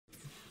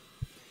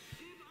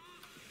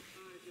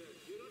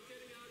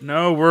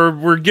No,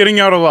 we're getting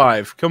out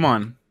alive. Come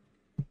on.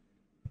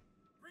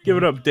 Give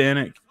it up,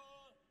 Danik.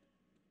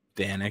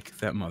 Danik,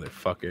 that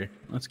motherfucker.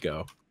 Let's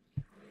go.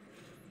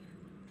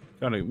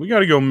 We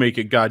gotta go make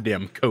a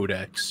goddamn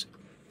codex.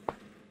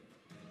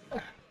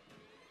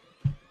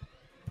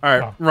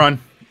 Alright, run.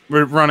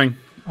 We're running.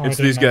 Oh, It's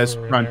these guys.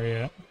 Run.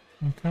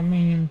 I'm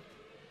coming.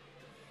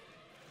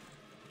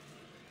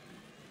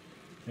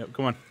 Yep,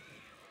 come on.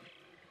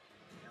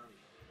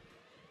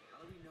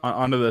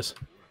 Onto this.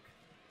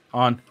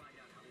 On.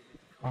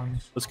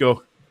 Let's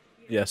go.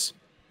 Yes.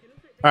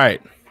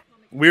 Alright.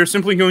 We are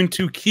simply going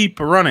to keep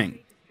running.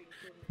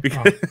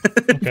 Because,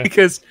 okay.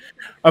 because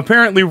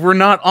apparently we're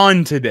not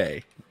on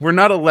today. We're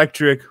not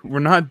electric. We're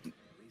not...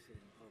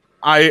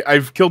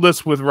 I've killed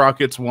us with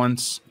rockets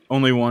once.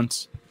 Only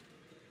once.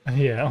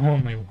 Yeah,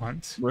 only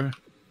once. We're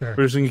Sure.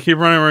 just going to keep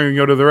running. We're going to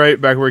go to the right,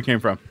 back where we came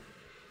from.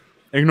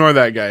 Ignore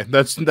that guy.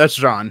 That's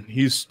John.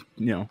 He's,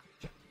 you know...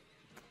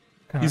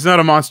 He's not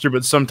a monster,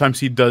 but sometimes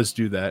he does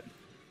do that.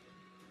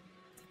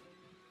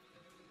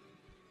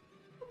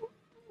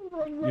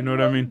 You know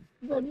what I mean?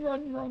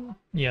 Run.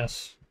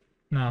 Yes.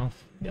 No.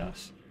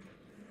 Yes.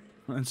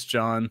 That's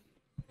John.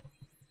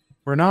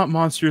 We're not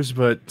monsters,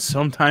 but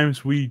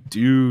sometimes we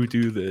do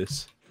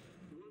this.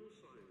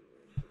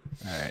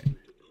 Alright.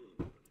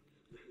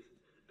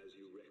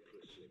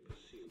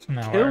 So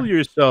now Kill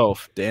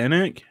yourself,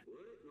 Danik.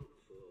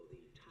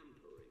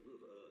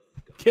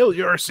 Kill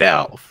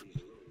yourself.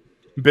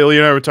 Billy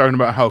and I were talking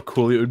about how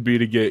cool it would be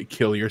to get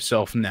kill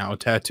yourself now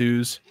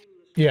tattoos.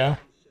 Yeah.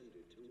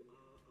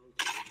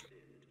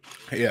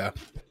 Yeah.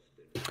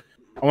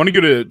 I want to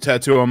get a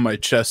tattoo on my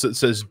chest that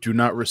says do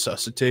not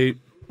resuscitate.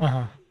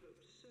 Uh-huh.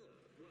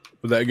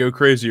 Would that go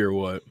crazy or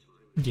what?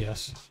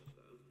 Yes.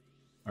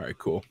 Alright,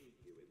 cool.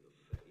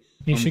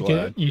 You should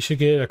get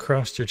it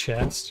across your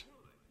chest.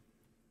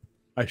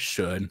 I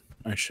should.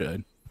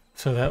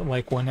 So that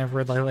like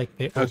whenever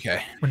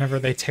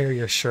they tear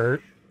your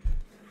shirt,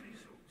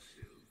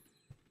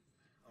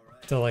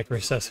 to like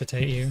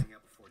resuscitate you.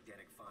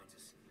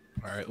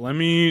 Alright, let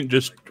me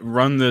just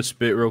run this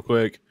bit real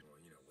quick.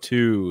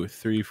 2,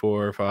 3,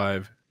 4,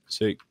 5,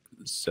 6,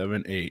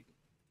 7, 8.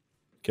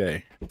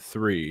 Okay.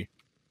 3,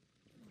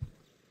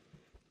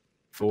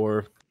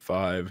 4,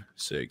 5,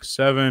 6,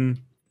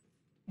 7.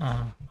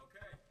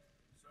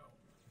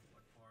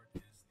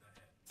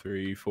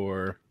 3,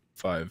 4,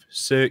 5,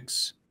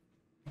 6.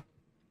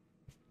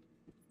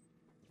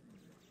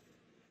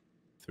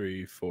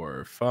 3,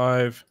 4,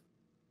 5.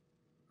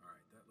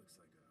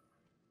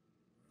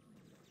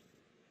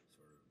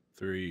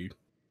 3,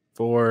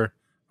 4,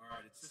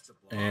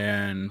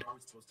 and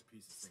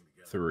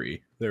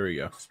 3. There we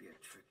go.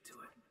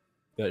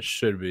 That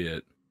should be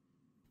it.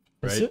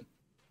 Right? Is it?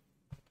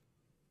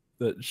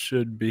 That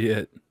should be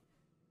it.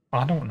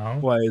 I don't know.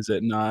 Why is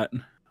it not?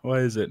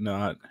 Why is it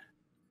not?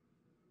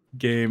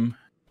 Game,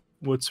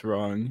 what's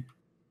wrong?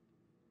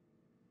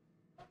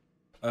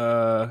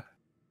 Hold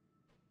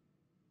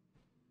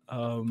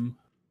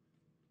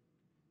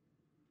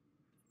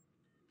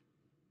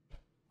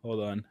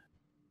on.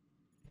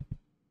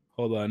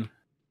 Hold on.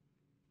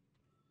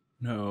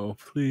 No,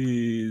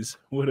 please.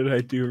 What did I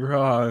do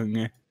wrong?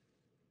 Okay.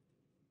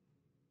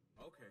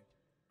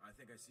 I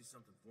think I see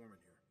something forming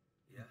here.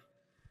 Yeah.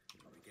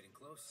 Are we getting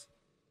close?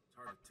 It's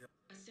hard to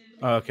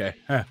tell. Okay.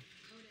 Huh.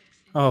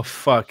 Oh,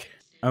 fuck.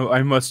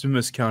 I must have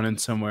miscounted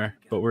somewhere,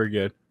 but we're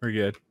good. We're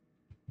good.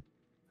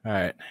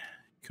 Alright.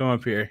 Come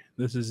up here.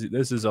 This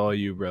is all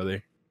you,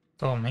 brother.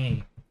 It's all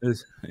me.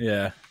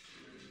 Yeah.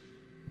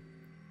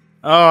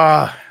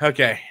 Ah,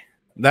 okay.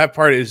 That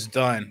part is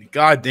done.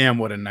 God damn,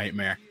 what a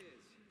nightmare.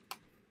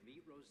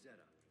 Meet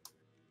Rosetta.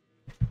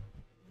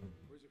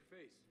 Where's her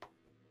face?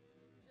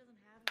 She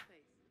doesn't have a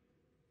face.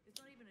 It's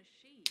not even a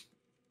she.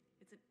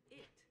 It's an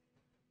it.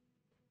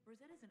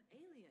 Rosetta's an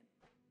alien.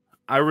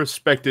 I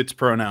respect its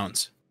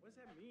pronouns. What does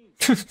that mean?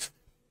 It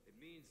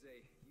means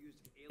they used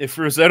alien. If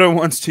Rosetta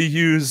wants to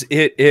use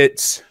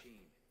it's,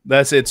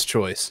 that's its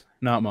choice,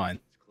 not mine.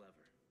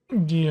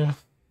 Clever. Yeah.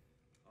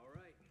 All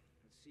right.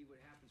 Let's see what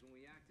happens when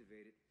we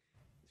activate it.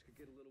 This could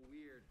get a little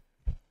weird.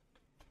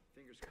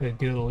 Fingers Could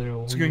get a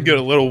little. It's gonna get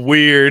a little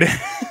weird.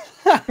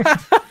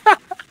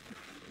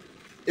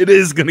 It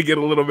is gonna get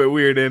a little bit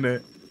weird, isn't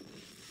it?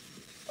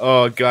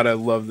 Oh god, I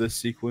love this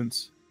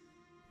sequence.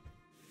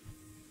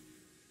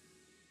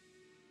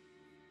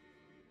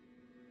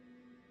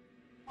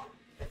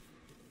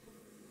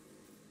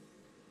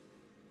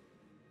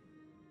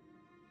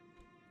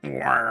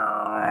 Wow.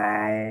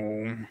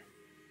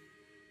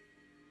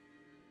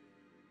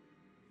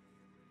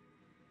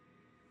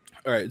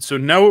 All right, so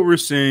now what we're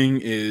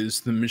seeing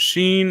is the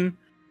machine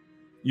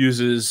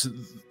uses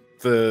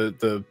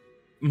the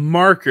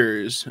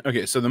markers.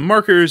 Okay, so the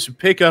markers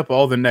pick up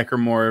all the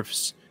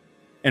necromorphs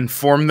and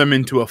form them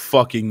into a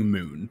fucking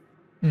moon.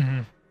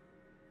 Mm-hmm.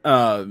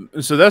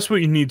 So that's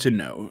what you need to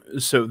know.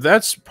 So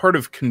that's part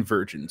of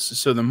convergence.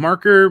 So the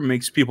marker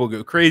makes people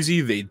go crazy.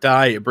 They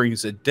die. It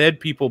brings the dead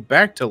people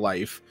back to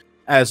life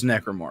as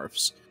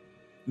necromorphs.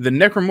 The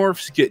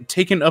necromorphs get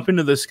taken up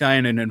into the sky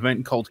in an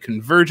event called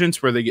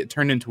convergence, where they get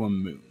turned into a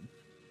moon.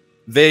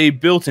 They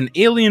built an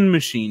alien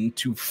machine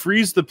to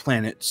freeze the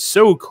planet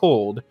so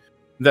cold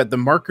that the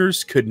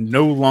markers could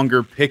no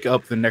longer pick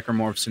up the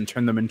necromorphs and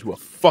turn them into a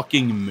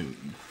fucking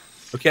moon.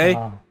 Okay?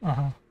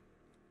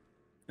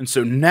 And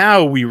so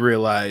now we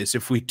realize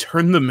if we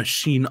turn the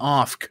machine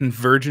off,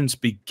 convergence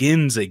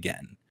begins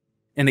again.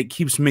 And it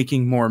keeps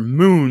making more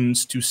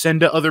moons to send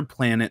to other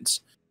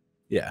planets.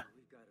 Yeah.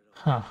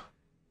 Huh.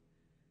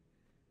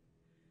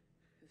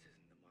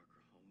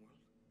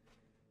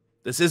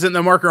 This isn't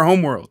the marker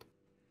homeworld.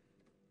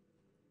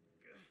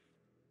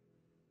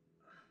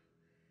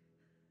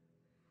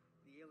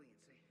 The aliens,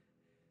 they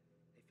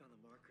found the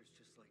markers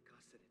just like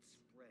us and it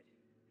spread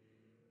and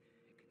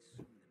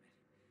consumed them.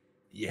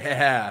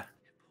 Yeah.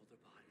 It pulled their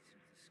bodies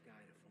into the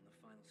sky to form the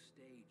final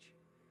stage.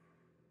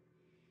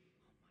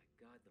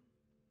 Oh my god,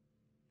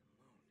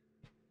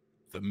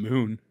 The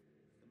moon.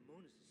 the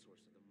moon is the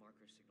source of the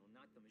marker signal,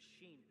 not the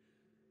machine.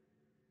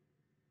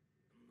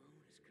 The moon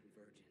is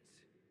convergence.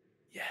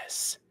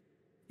 Yes.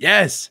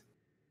 Yes.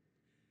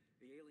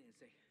 The aliens,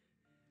 they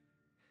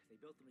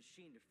built the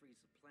machine to freeze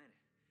the planet,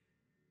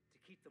 to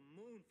keep the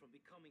moon from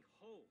becoming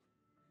whole.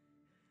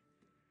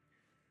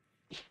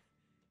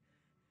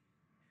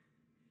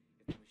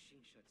 If the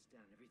machine shuts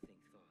down, everything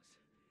thaws,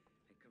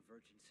 and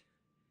convergence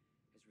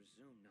has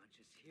resumed not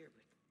just here,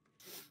 but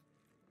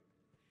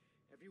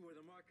everywhere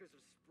the markers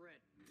have spread.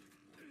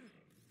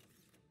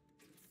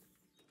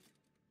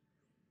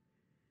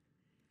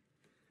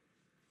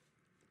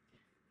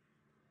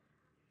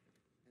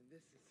 And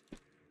this is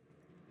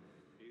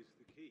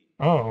the key.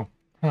 Oh.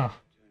 Huh.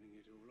 Turning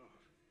it all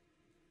off.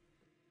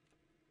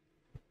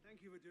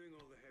 Thank you for doing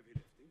all the heavy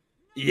lifting.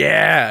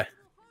 Yeah.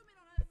 Oh,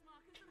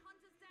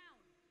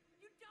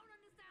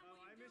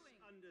 I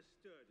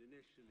misunderstood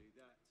initially,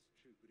 that's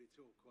true, but it's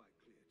all quite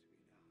clear to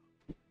me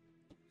now.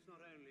 It's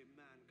not only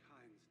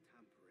mankind's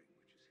tampering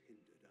which has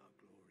hindered our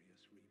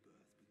glorious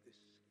rebirth, but this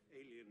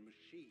alien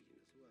machine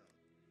as well.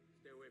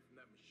 Stay away from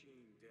that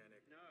machine,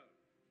 Danik. No.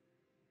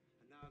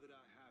 And now that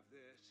I have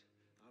this,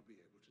 I'll be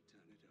able to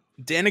turn it off.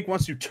 Danik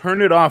wants to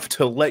turn it off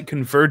to let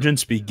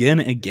convergence begin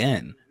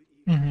again.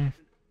 Mm-hmm. Now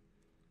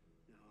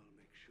I'll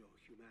make sure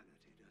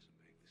humanity doesn't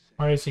make the same.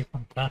 Why does he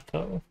want that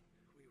though?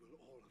 We will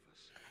all of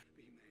us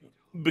be made whole.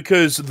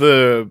 Because not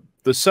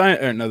the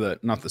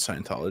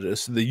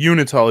Scientologists, the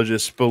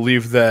Unitologists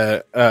believe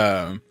that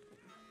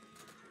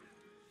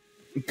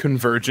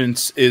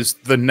convergence is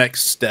the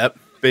next step,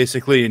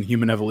 basically, in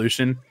human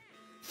evolution.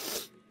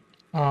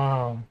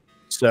 Oh.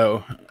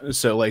 So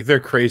like they're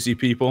crazy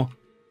people.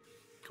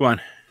 Come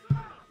on.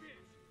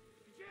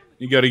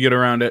 You got to get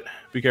around it.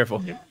 Be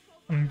careful. Yep.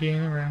 I'm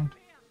being around.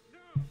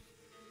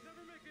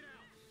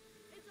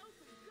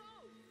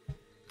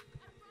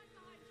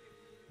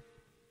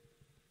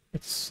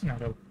 It's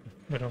not open,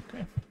 but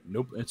okay.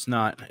 Nope, it's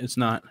not. It's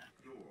not.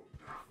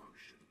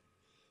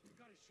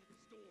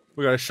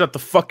 We gotta shut the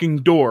fucking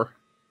door.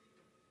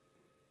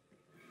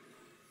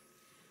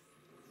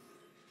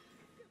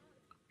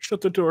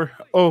 Shut the door.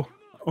 Oh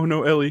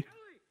no, Ellie. It's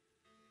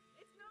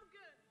no good.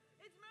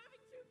 It's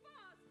moving too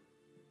fast.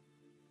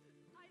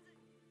 Isaac,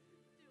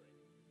 do it.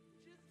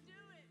 Just do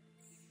it.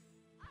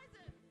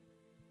 Isaac,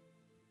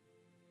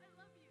 I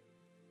love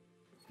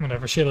you.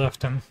 Whatever, she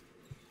left him.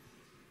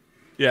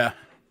 Yeah.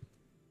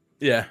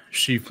 Yeah,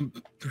 she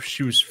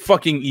was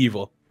fucking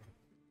evil.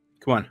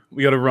 Come on,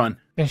 we gotta run.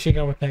 Then she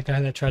got with that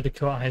guy that tried to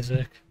kill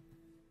Isaac.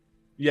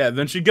 Yeah,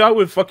 then she got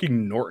with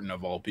fucking Norton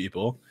of all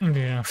people.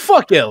 Yeah.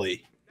 Fuck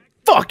Ellie.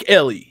 Fuck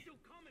Ellie.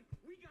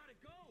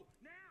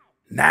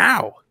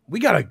 Now. We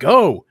gotta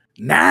go.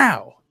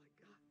 Now.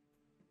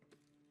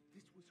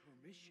 This was her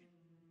mission.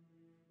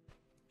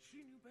 She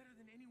knew better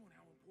than anyone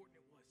how important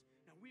it was.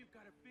 Now we've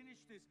got to finish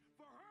this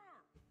for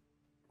her.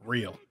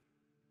 Real.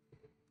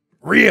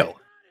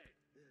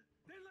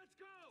 Then let's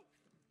go.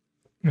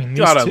 I mean,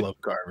 God, I these two,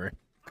 love Carver.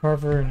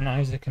 Carver and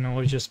Isaac can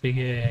always just be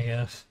gay, I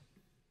guess.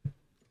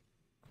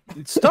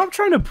 Stop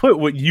trying to put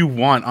what you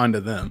want onto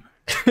them.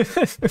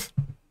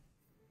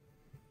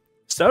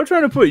 Stop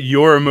trying to put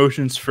your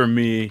emotions for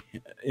me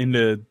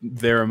into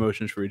their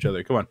emotions for each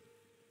other. Come on.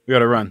 We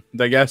gotta run.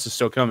 That gas is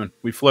still coming.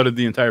 We flooded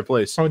the entire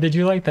place. Oh, did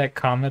you like that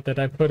comment that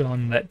I put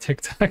on that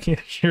TikTok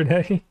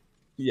yesterday?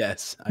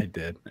 Yes, I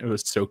did. It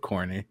was so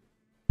corny.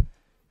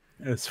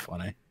 It was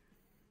funny.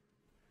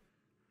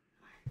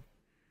 I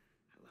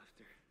left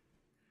her.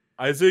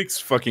 Isaac's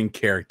fucking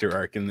character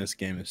arc in this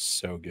game is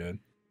so good.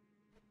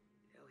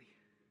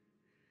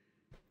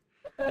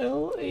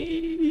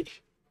 Ellie.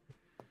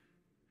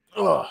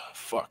 Oh,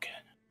 fuck. I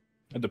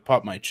had to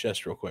pop my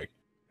chest real quick.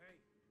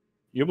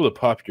 You able to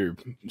pop your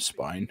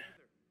spine?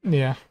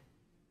 Yeah.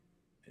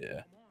 Yeah. Come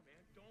on, man.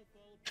 Don't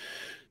fall apart.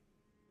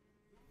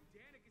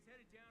 Danik is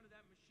headed down to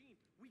that machine.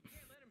 We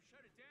can't let him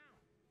shut it down.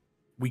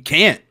 We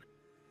can't. Then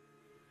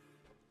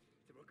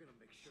we're gonna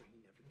make sure he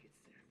never gets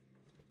there.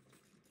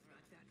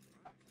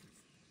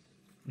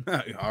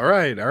 Not that far. All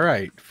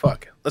right.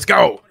 Fuck. Let's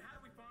go.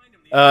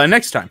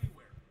 Next time.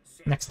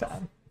 Next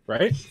time.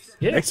 Right?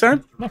 Yeah. Next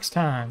time? Next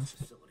time.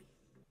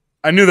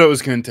 I knew that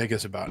was going to take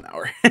us about an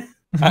hour.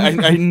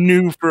 I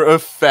knew for a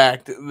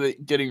fact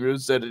that getting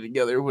Rosetta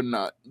together would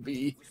not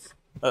be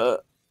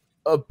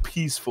a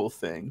peaceful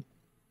thing.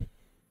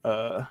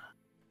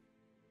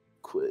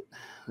 Quit.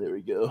 There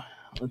we go.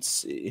 Let's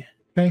see.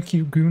 Thank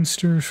you,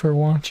 Goonsters, for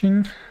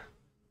watching,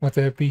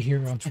 whether it be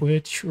here on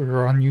Twitch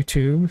or on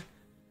YouTube.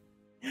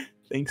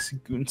 Thanks,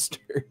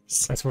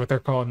 Goonsters. That's what they're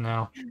called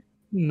now.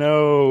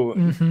 No.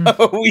 Mm-hmm.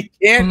 No, we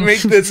can't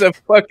make this a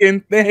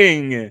fucking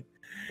thing.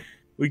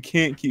 We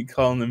can't keep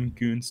calling them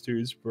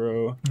Goonsters,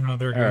 bro. No,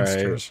 they're All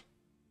Goonsters. right.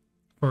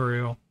 For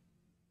real.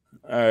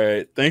 All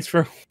right. Thanks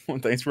for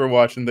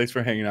watching. Thanks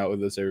for hanging out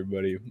with us,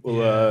 everybody.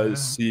 We'll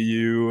see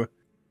you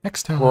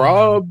next time.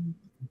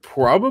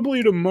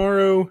 Probably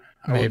tomorrow.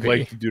 Maybe. I would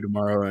like to do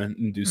tomorrow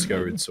and do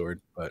Skyward Sword,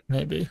 but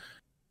maybe.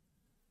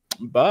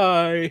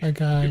 Bye. Bye,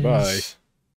 guys. Goodbye.